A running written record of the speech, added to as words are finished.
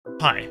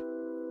Hi,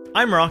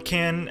 I'm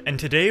Rockcan, and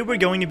today we're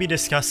going to be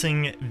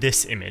discussing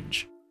this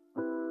image.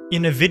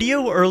 In a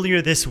video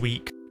earlier this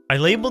week, I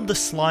labeled the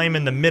slime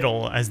in the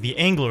middle as the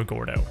Largo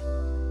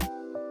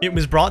Gordo. It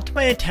was brought to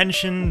my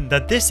attention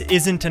that this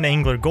isn't an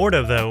Largo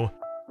Gordo though,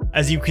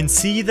 as you can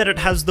see that it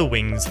has the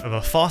wings of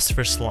a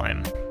phosphor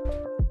slime.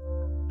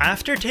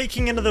 After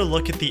taking another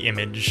look at the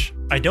image,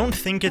 I don't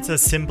think it's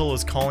as simple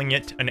as calling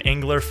it an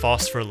angular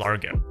phosphor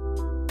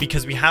largo,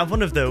 because we have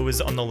one of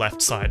those on the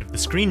left side of the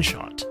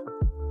screenshot.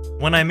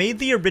 When I made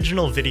the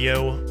original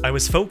video, I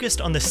was focused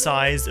on the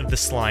size of the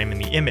slime in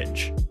the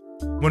image.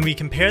 When we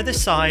compare the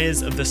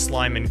size of the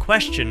slime in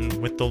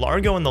question with the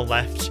Largo on the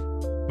left,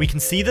 we can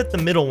see that the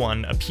middle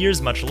one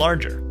appears much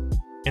larger.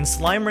 In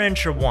Slime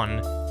Rancher 1,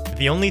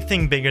 the only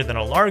thing bigger than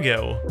a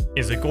Largo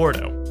is a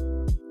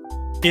Gordo.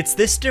 It's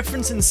this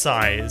difference in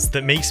size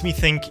that makes me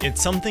think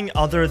it's something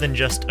other than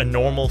just a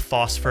normal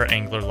phosphor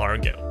angler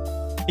Largo.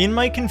 In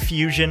my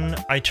confusion,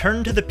 I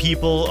turned to the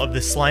people of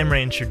the Slime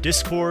Rancher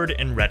Discord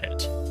and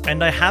Reddit,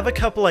 and I have a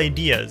couple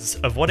ideas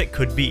of what it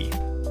could be.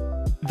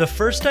 The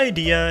first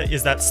idea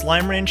is that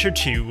Slime Rancher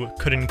 2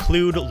 could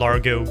include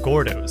Largo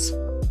Gordos.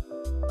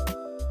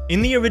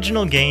 In the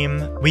original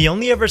game, we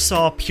only ever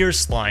saw pure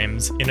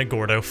slimes in a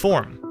Gordo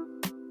form.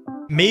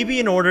 Maybe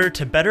in order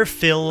to better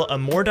fill a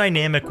more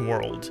dynamic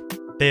world,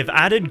 they have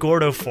added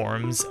Gordo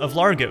forms of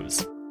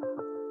Largos.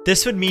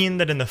 This would mean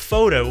that in the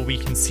photo we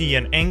can see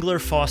an angler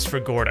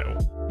phosphor Gordo,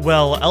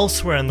 while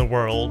elsewhere in the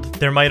world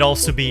there might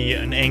also be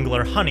an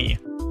angler honey,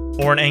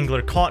 or an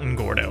angler cotton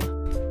Gordo.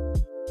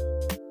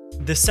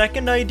 The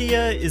second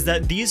idea is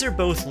that these are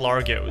both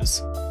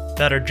Largos,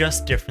 that are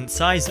just different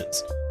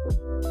sizes.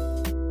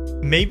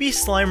 Maybe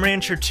Slime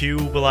Rancher 2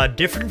 will add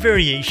different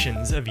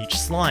variations of each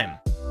slime.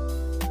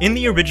 In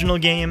the original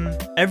game,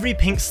 every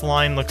pink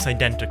slime looks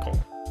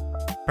identical.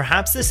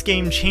 Perhaps this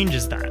game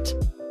changes that,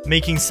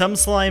 making some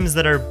slimes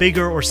that are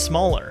bigger or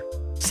smaller,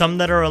 some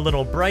that are a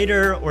little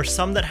brighter, or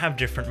some that have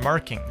different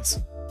markings.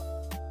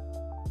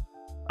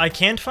 I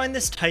can't find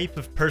this type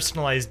of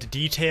personalized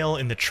detail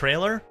in the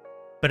trailer,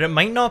 but it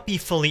might not be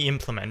fully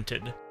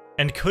implemented,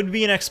 and could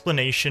be an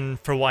explanation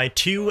for why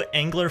two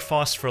angler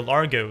phosphor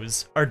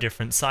Largos are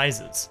different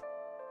sizes.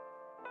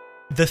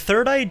 The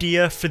third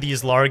idea for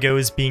these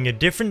Largos being a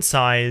different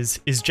size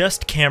is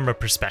just camera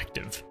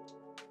perspective.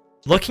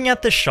 Looking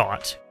at the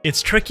shot,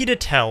 it's tricky to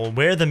tell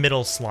where the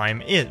middle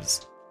slime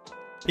is.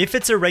 If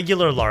it's a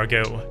regular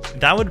Largo,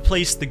 that would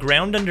place the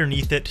ground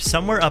underneath it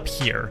somewhere up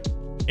here,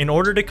 in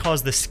order to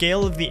cause the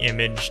scale of the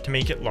image to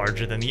make it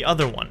larger than the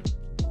other one.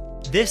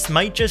 This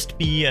might just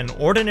be an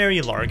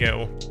ordinary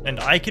Largo, and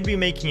I could be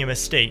making a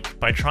mistake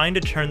by trying to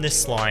turn this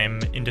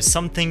slime into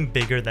something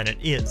bigger than it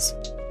is.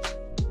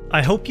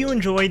 I hope you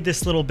enjoyed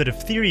this little bit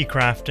of theory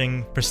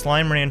crafting for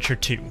Slime Rancher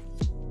 2.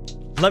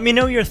 Let me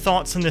know your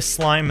thoughts on this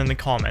slime in the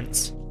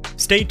comments.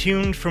 Stay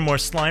tuned for more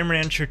Slime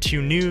Rancher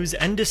 2 news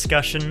and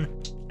discussion,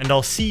 and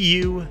I'll see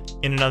you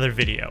in another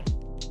video.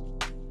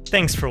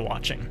 Thanks for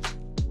watching.